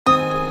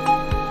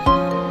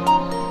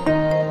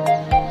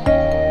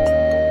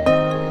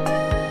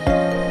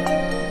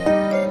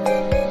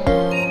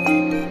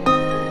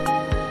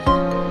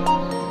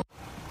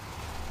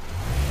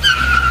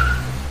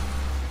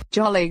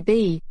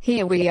Jollibee,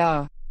 here we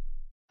are.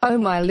 Oh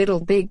my little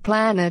big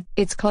planet,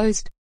 it's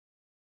closed.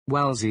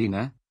 Well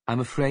Xina, I'm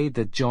afraid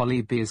that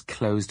Jollibee is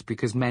closed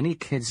because many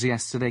kids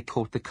yesterday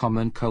caught the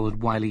common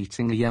cold while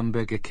eating a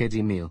Yumburger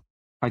kiddie meal.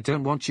 I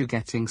don't want you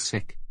getting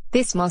sick.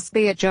 This must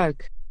be a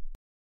joke.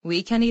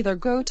 We can either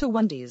go to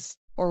Wendy's,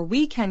 or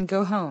we can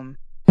go home.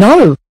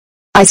 No!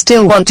 I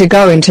still want to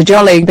go into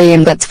Jollibee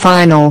and that's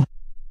final.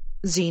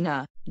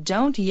 Xina,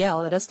 don't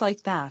yell at us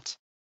like that.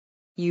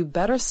 You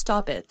better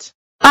stop it.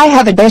 I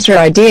have a better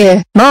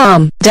idea,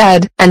 Mom,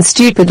 Dad, and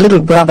stupid little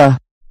brother.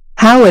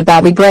 How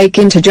about we break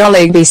into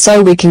Jollibee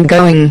so we can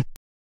going?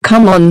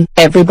 Come on,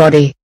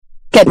 everybody.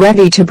 Get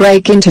ready to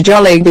break into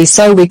Jollibee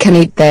so we can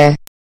eat there.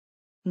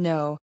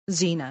 No,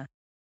 Xina.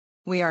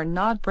 We are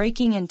not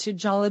breaking into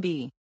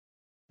Jollibee.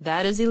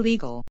 That is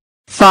illegal.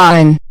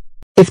 Fine.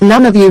 If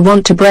none of you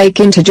want to break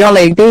into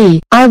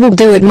Jollibee, I will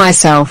do it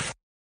myself.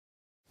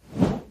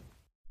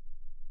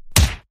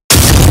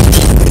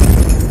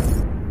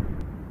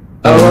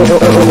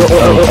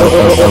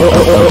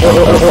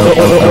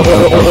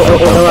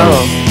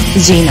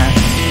 Xina.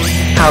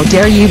 How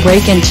dare you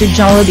break into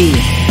Jollibee?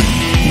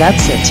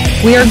 That's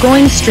it, we are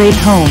going straight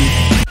home.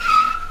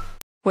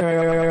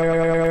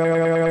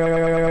 Where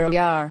we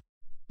are.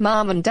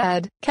 Mom and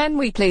Dad, can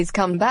we please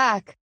come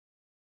back?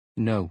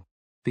 No.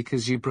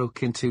 Because you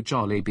broke into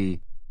Jollibee.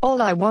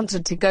 All I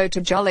wanted to go to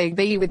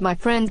Jollibee with my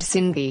friend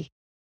Cindy.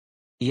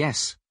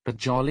 Yes, but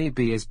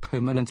Jollibee is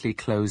permanently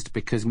closed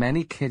because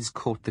many kids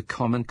caught the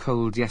common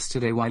cold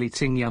yesterday while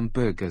eating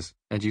Yumburgers,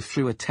 and you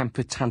threw a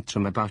temper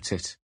tantrum about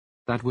it.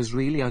 That was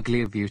really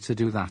ugly of you to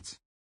do that.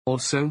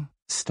 Also,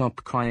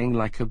 stop crying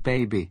like a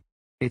baby.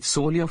 It's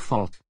all your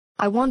fault.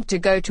 I want to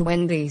go to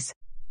Wendy's.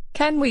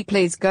 Can we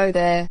please go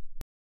there?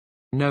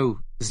 No,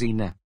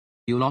 Xina.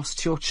 You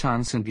lost your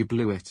chance and you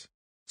blew it.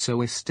 So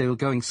we're still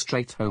going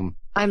straight home.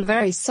 I'm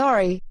very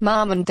sorry,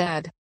 Mom and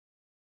Dad.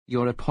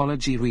 Your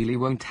apology really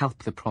won't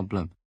help the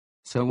problem.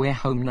 So we're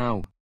home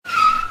now.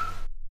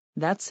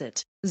 That's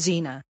it,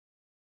 Xina.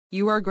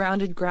 You are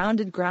grounded for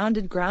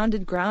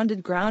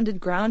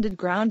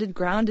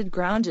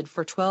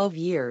 12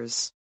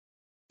 years.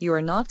 You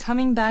are not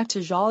coming back to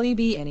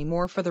Jollibee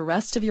anymore for the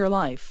rest of your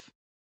life.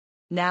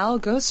 Now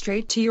go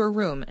straight to your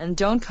room and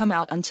don't come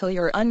out until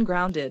you're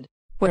ungrounded.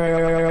 Where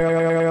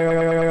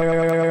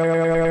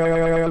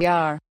we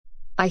are.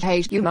 I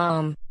hate you,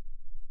 Mom.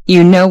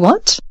 You know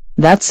what?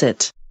 That's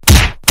it.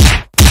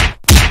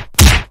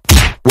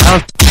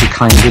 Well, she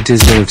kinda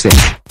deserves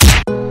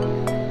it.